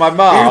 I'm wearing my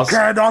mask. You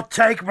cannot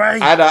take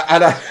me. And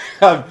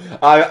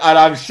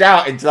I'm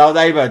shouting to the old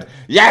neighbourhood.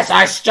 Yes,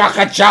 I struck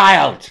a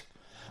child.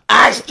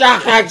 I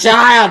struck a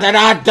child, and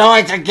I'll do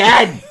it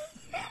again.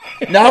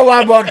 No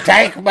one will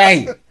take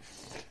me.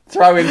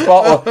 Throwing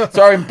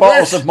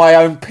bottles of my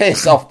own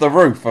piss off the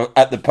roof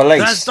at the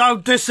police. There's no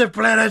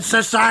discipline in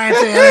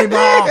society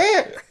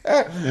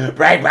anymore.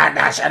 Bring back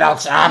National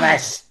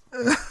Service.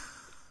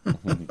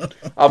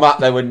 I'm up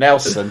there with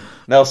Nelson.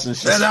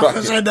 Nelson's just enough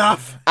is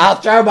enough. I'll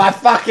throw my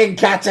fucking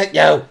cat at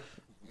you.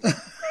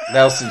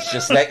 Nelson's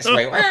just next to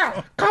me.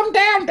 Well, calm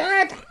down,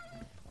 Dad.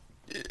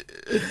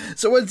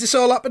 So when's this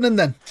all happening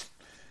then?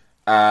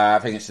 I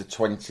think it's the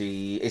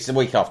 20. It's the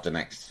week after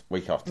next.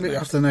 Week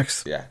after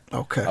next. Yeah.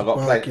 Okay. I've got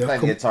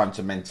plenty of time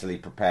to mentally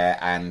prepare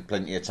and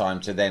plenty of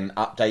time to then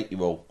update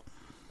you all.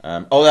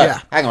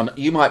 Hang on,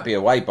 you might be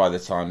away by the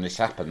time this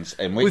happens.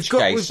 In which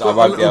case, I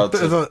won't be able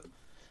to. We've got a bit of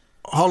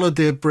a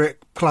holiday break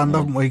planned,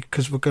 haven't we?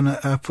 Because we're going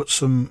to put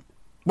some.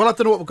 Well, I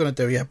don't know what we're going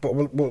to do yet, but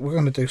we're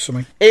going to do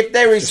something. If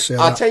there is,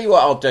 I'll tell you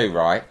what I'll do.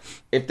 Right,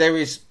 if there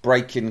is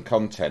breaking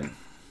content,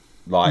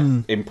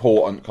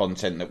 important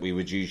content that we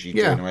would usually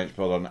do in a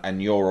pod on,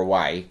 and you're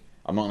away,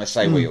 I'm not going to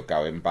say where you're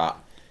going, but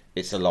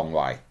it's a long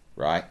way,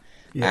 right?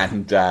 Yeah.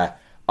 And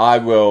I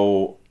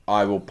will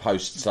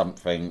post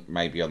something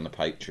maybe on the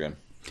Patreon.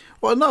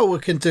 Well, no, we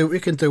can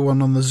do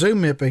one on the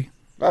Zoom maybe.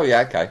 Oh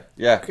yeah, okay,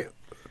 yeah.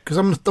 Because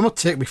I'm not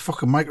taking my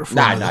fucking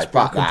microphone. No, but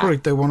I can probably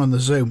do one on the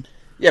Zoom.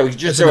 Yeah, we can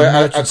just do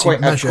a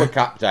quick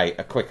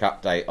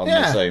update on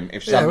the Zoom.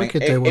 If something,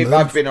 if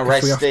I've been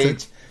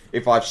arrested,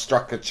 if I've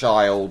struck a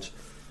child,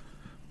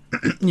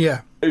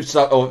 yeah,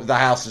 or the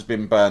house has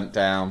been burnt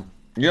down.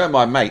 You know,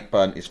 my mate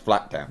burnt his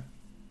flat down,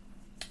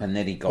 and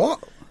then he got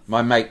what?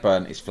 My mate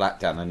burnt his flat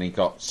down, and he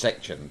got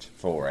sectioned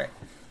for it.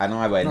 And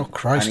I went, oh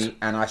Christ!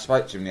 And I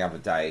spoke to him the other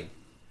day,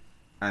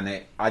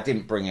 and I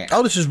didn't bring it.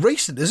 Oh, this is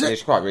recent, is it?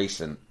 It's quite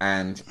recent,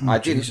 and I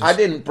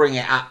didn't bring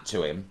it up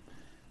to him,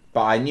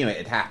 but I knew it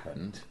had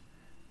happened,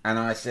 and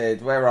I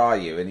said, "Where are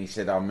you?" And he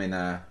said, "I'm in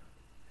a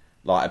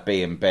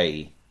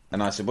B&B."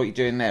 And I said, "What are you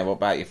doing there? What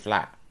about your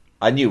flat?"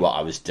 I knew what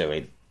I was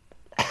doing.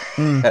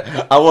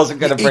 I wasn't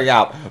going to bring it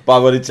up, but I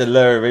wanted to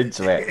lure him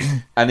into it.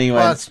 And he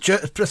went,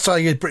 that's how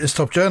you're Britain's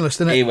top journalist,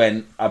 isn't it? He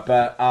went, I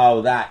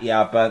burnt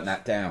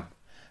that down.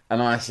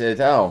 And I said,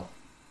 "Oh,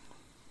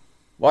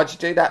 why'd you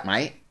do that,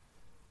 mate?"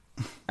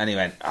 And he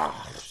went,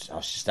 "Oh, I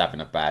was just having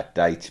a bad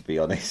day, to be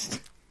honest."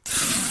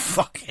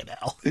 Fucking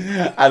hell.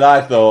 And I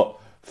thought,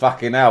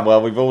 fucking hell,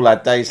 well, we've all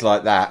had days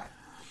like that.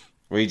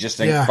 Where you just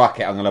think, Yeah. fuck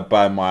it, I'm going to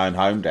burn my own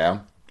home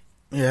down.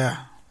 Yeah.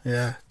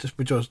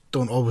 We just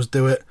don't always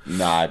do it.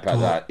 No,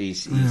 but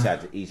he's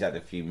had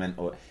a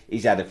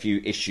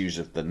few issues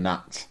of the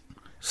nut.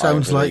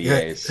 Sounds over like the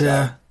it. years,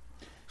 Yeah.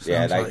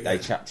 Yeah, Sounds they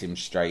chucked him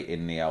straight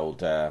in the old.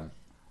 Don't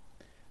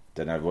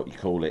know what you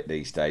call it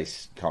these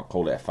days. Can't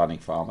call it a funny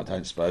farm, I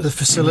don't suppose. The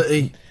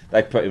facility.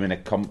 They put him in a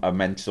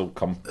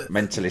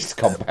mentalist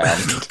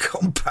compound.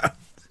 Compound.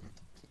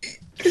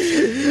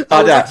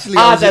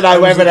 I don't know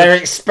whether they're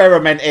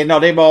experimenting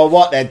on him or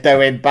what they're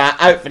doing, but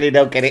hopefully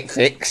they'll get it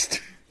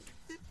fixed.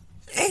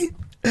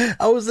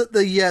 I was at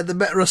the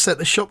Metro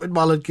Centre shopping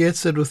mall at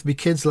Gateshead with my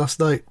kids last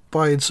night,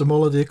 buying some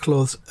holiday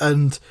clothes,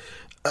 and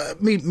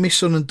my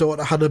son and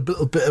daughter had a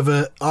little bit of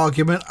an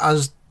argument,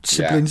 as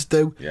siblings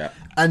do. Yeah.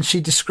 And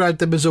she described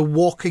them as a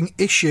walking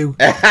issue.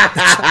 That's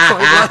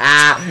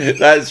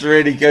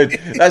really good.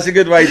 That's a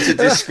good way to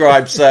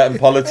describe certain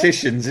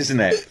politicians, isn't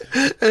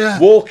it? Yeah.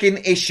 Walking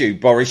issue,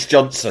 Boris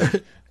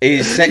Johnson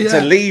is set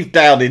to leave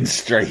Downing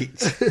Street.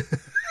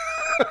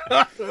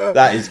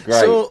 That is great.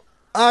 So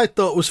I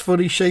thought it was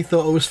funny, she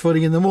thought it was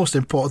funny, and the most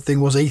important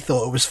thing was he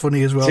thought it was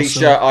funny as well.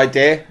 T-shirt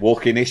idea,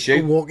 walking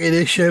issue. Walking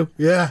issue,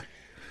 yeah.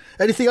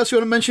 Anything else you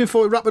want to mention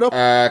before we wrap it up?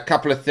 A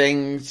couple of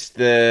things.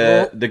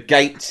 The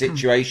gate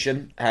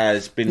situation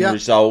has been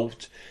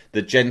resolved.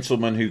 The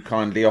gentleman who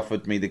kindly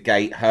offered me the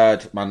gate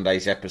heard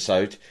Monday's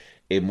episode,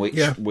 in which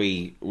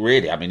we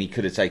really, I mean, he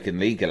could have taken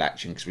legal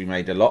action because we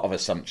made a lot of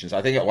assumptions.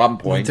 I think at one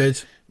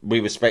point we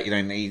were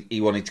speculating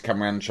he wanted to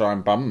come around and try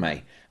and bum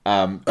me.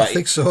 But I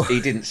think so. He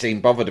didn't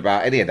seem bothered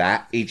about any of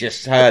that. He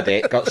just heard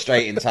it, got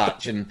straight in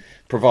touch, and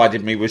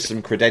provided me with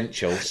some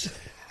credentials.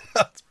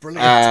 That's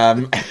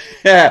brilliant.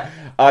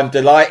 I'm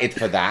delighted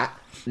for that.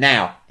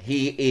 Now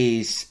he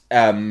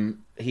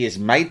has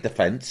made the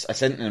fence. I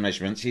sent him the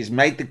measurements. He's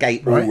made the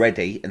gate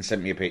already and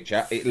sent me a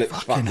picture. It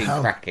looks fucking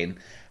cracking.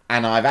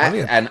 And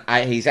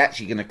he's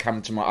actually going to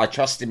come to I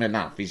trust him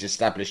enough. He's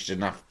established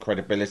enough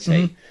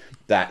credibility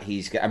that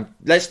he's.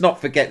 Let's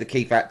not forget the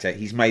key factor.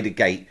 He's made a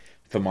gate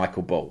for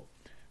Michael Bull,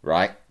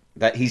 right?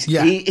 That he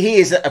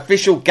is an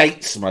official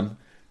gatesman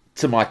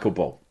to Michael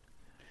Bull.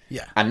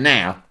 Yeah, and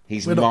now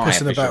he's my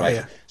official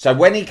agent. So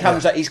when he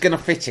comes up, he's going to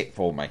fit it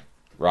for me,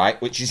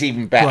 right? Which is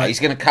even better. Right. He's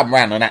going to come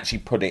round and actually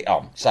put it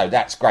on. So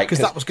that's great. Because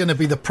that was going to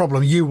be the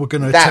problem. You were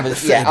going to attempt to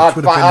fit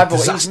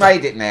it. He's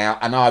made it now,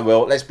 and I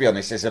will. Let's be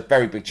honest. There's a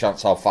very big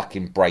chance I'll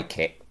fucking break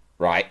it,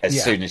 right?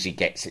 As soon as he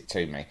gets it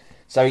to me.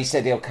 So he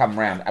said he'll come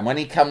round, and when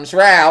he comes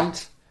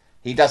round,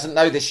 he doesn't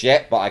know this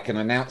yet, but I can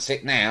announce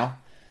it now.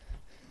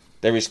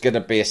 There is going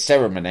to be a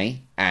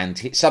ceremony,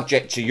 and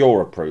subject to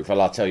your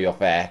approval, I'll tell you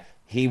off air,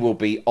 he will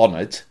be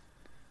honoured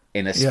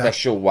in a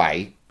special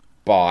way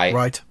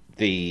by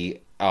the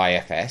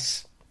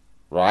IFS,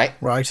 right?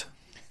 Right.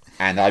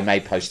 And I may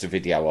post a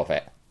video of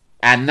it.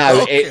 And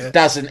no,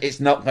 it's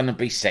not going to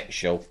be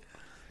sexual.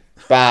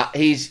 But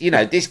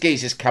this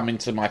geezer's coming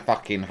to my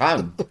fucking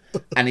home,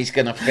 and he's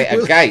going to fit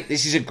a gate.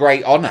 This is a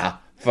great honour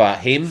for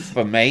him,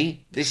 for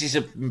me. This is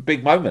a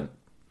big moment.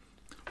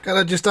 Can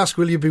I just ask,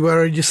 will you be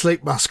wearing your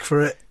sleep mask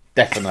for it?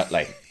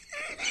 Definitely.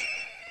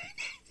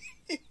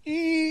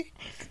 Okay.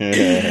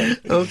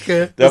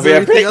 There'll be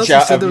a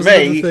picture of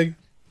me.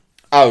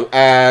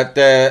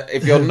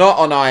 If you're not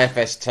on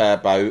IFS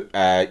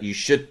Turbo, you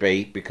should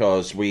be,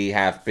 because we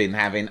have been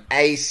having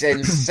a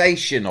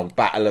sensational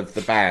battle of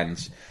the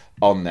bands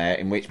on there,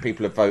 in which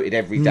people have voted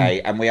every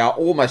day, and we are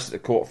almost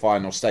at the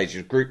quarterfinal stage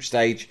of group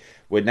stage.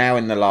 We're now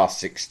in the last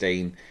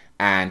 16,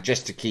 and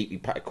just to keep you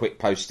quick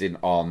posting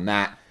on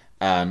that,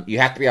 you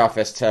have to be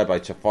IFS Turbo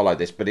to follow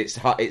this, but it's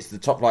the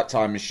Top Flight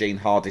Time Machine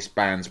Hardest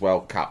Bands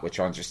World Cup. We're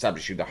trying to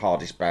establish who the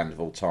hardest band of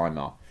all time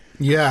are.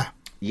 Yeah.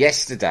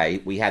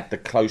 Yesterday, we had the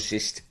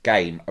closest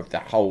game of the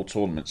whole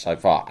tournament so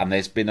far, and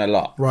there's been a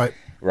lot. Right.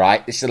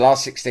 This is the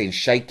last 16,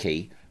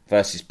 Shaky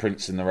versus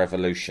Prince and the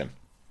Revolution.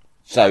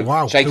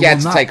 So, Shaky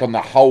had to take on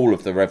the whole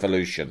of the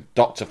Revolution.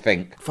 Dr.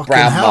 Fink,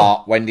 Brown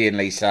Mart, Wendy and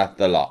Lisa,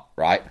 the lot,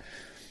 right?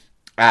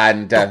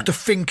 And Dr.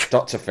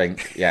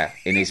 Fink, yeah,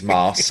 in his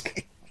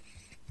mask.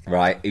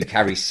 Right, who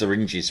carries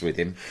syringes with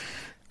him.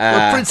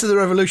 Prince of the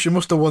Revolution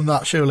must have won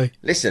that, surely.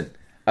 Listen,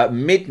 at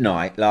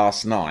midnight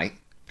last night,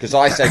 because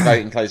I say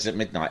voting closes at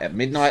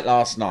midnight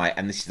last night,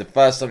 and this is the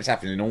first time it's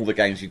happened in all the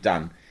games we've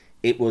done,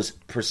 it was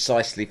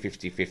precisely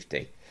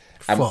 50-50.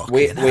 And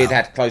we'd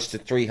had close to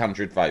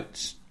 300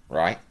 votes,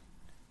 right?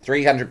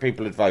 300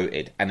 people had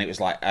voted, and it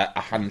was like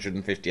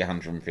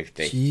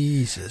 150.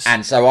 Jesus.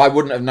 And so I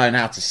wouldn't have known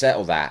how to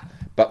settle that.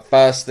 But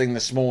first thing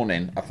this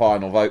morning, a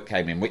final vote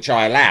came in, which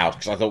I allowed,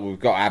 because I thought we've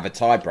got to have a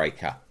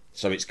tiebreaker,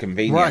 so it's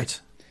convenient. Right.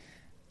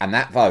 And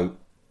that vote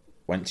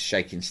went to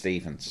Shakin'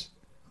 Stevens.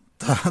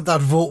 That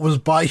vote was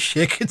by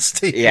Shakin'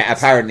 Stevens. Yeah,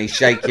 apparently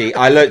Shaky.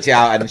 I looked it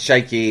out, and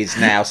Shaky is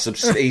now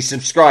he's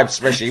subscribed.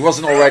 Especially, he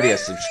wasn't already a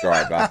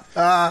subscriber.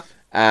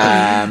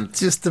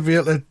 Just to be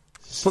able to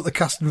put the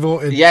cast and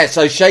vote in. Yeah,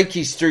 so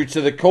Shaky's through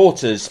to the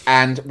quarters,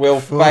 and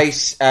we'll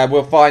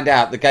find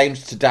out the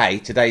games today.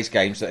 Today's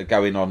games that are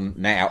going on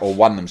now, or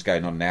one of them's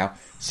going on now.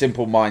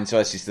 Simple Minds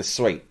versus The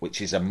Sweet, which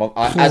is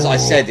as I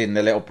said in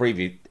the little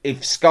preview,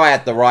 if Sky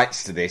had the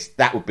rights to this,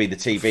 that would be the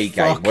TV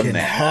game, Fucking wouldn't it?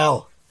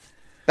 hell.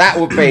 That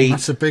would be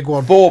That's a big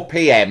one. 4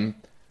 p.m.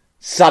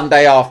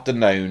 Sunday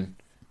afternoon.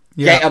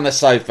 Yeah. Get on the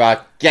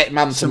sofa, get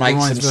mum to Simple make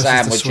Minds some versus The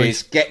sandwiches,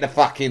 Sweet. get the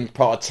fucking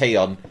pot of tea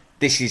on.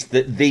 This is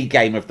the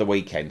game of the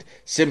weekend.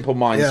 Simple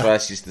Minds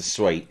versus The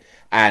Sweet.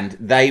 And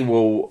they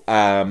will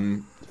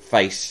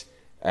face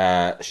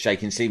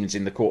Shakin' Stevens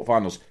in the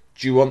quarterfinals.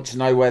 Do you want to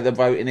know where the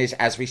voting is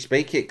as we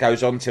speak? It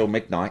goes on till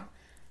midnight.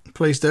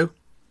 Please do.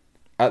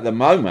 At the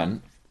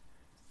moment,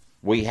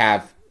 we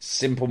have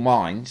Simple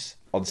Minds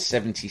on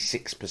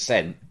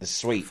 76%, The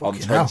Sweet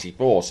Fucking on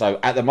 24%. So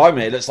at the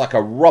moment, it looks like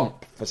a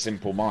romp for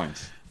Simple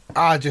Minds.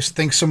 I just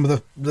think some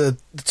of the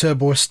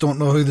Turboists don't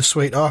know who The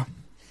Sweet are.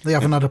 They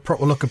haven't had a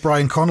proper look at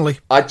Brian Connolly.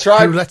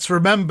 Who, let's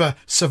remember,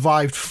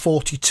 survived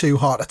 42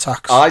 heart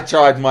attacks. I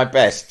tried my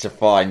best to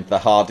find the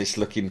hardest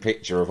looking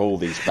picture of all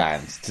these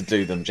bands to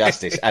do them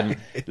justice. And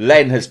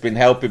Len has been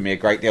helping me a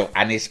great deal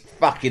and is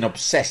fucking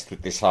obsessed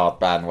with this Hard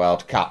Band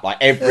World Cup. Like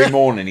every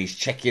morning he's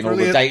checking all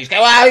the data. He's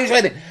going, who's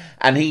winning?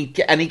 And he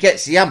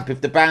gets the ump.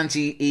 If the bands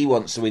he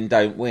wants to win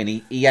don't win,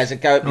 he has a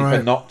go at me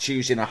for not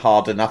choosing a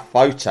hard enough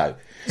photo.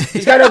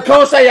 He's going, of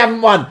course they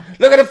haven't won.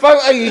 Look at the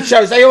photo you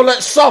chose. They all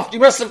look soft. You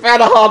must have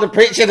found a harder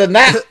picture than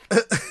that.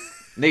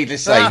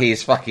 Needless to say, he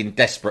is fucking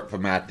desperate for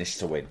Madness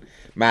to win.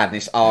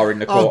 Madness are in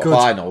the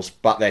quarterfinals,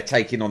 but they're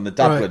taking on the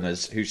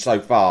Dubliners, who so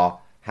far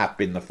have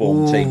been the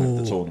form team of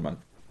the tournament.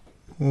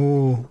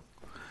 Ooh.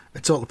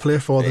 It's all to play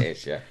for them. It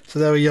is, yeah. So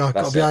there we are.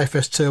 That's Got the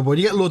IFS Turbo.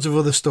 You get loads of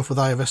other stuff with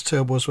IFS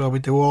Turbo as well. We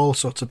do all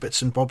sorts of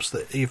bits and bobs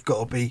that you've got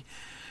to be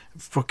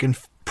fucking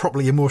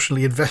properly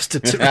emotionally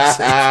invested to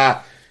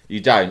receive. You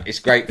don't. It's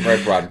great for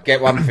everyone.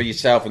 Get one for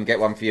yourself and get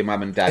one for your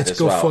mum and dad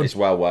as well. Fun. It's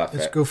well worth it.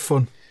 It's good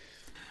fun.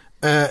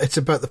 It's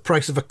about the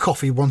price of a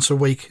coffee once a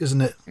week,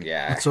 isn't it?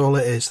 Yeah. That's all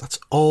it is. That's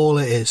all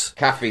it is.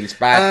 Caffeine's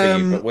bad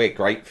for you, but we're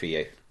great for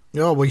you.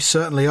 Oh, we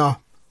certainly are.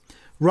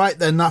 Right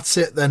then, that's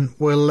it then.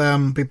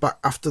 We'll be back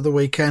after the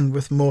weekend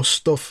with more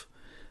stuff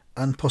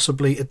and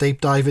possibly a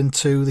deep dive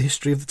into the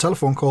history of the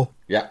telephone call.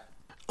 Yeah.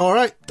 All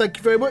right. Thank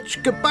you very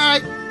much. Goodbye.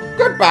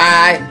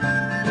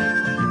 Goodbye.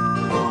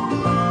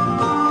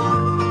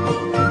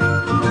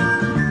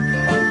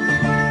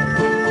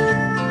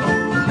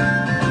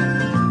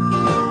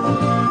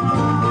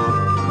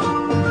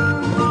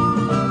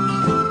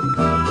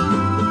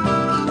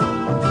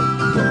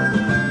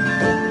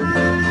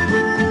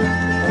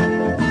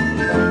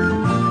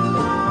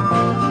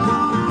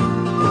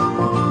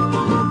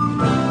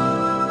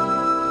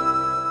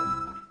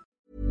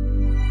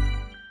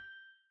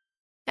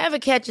 Ever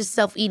catch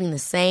yourself eating the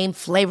same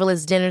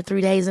flavorless dinner 3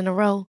 days in a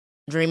row?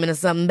 Dreaming of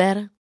something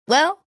better?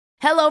 Well,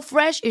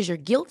 HelloFresh is your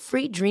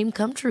guilt-free dream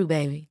come true,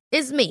 baby.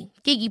 It's me,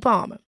 Keke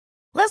Palmer.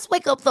 Let's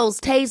wake up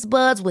those taste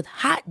buds with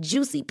hot,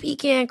 juicy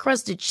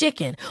pecan-crusted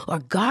chicken or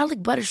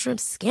garlic butter shrimp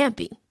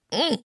scampi.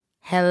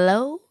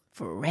 Hello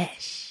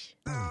Fresh.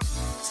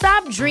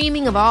 Stop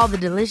dreaming of all the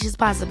delicious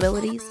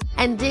possibilities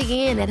and dig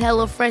in at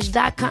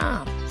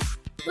HelloFresh.com.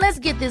 Let's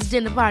get this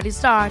dinner party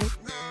started.